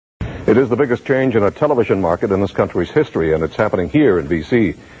It is the biggest change in a television market in this country's history, and it's happening here in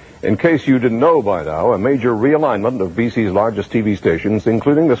BC. In case you didn't know by now, a major realignment of BC's largest TV stations,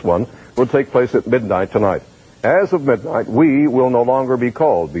 including this one, will take place at midnight tonight. As of midnight, we will no longer be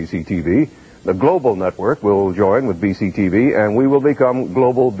called BC TV. The Global Network will join with BC TV, and we will become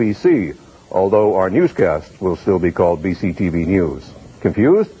Global BC, although our newscasts will still be called BC TV News.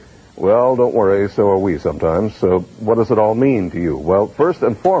 Confused? Well, don't worry, so are we sometimes. So what does it all mean to you? Well, first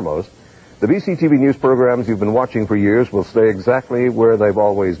and foremost, the BC TV News programs you've been watching for years will stay exactly where they've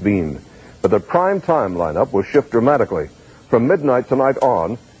always been. But the prime time lineup will shift dramatically. From midnight tonight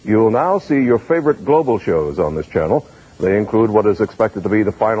on, you'll now see your favorite global shows on this channel. They include what is expected to be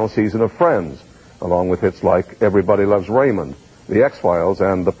the final season of Friends, along with hits like Everybody Loves Raymond, The X-Files,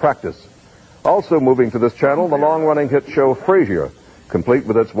 and The Practice. Also moving to this channel, the long-running hit show Frasier, complete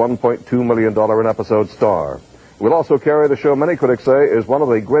with its $1.2 million an episode star. We'll also carry the show many critics say is one of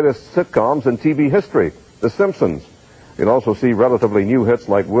the greatest sitcoms in TV history, The Simpsons. You'll also see relatively new hits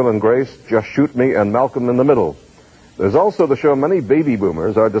like Will and Grace, Just Shoot Me, and Malcolm in the Middle. There's also the show many baby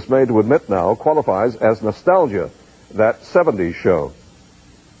boomers are dismayed to admit now qualifies as nostalgia, that 70s show.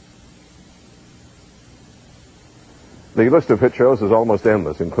 The list of hit shows is almost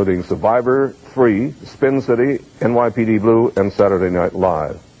endless, including Survivor, 3, Spin City, NYPD Blue, and Saturday Night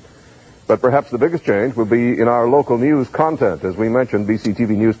Live. But perhaps the biggest change will be in our local news content. As we mentioned, BC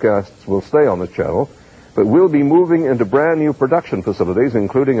TV newscasts will stay on this channel, but we'll be moving into brand new production facilities,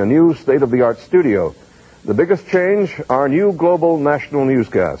 including a new state-of-the-art studio. The biggest change, our new global national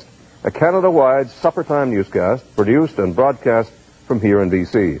newscast, a Canada-wide supper time newscast produced and broadcast from here in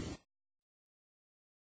BC.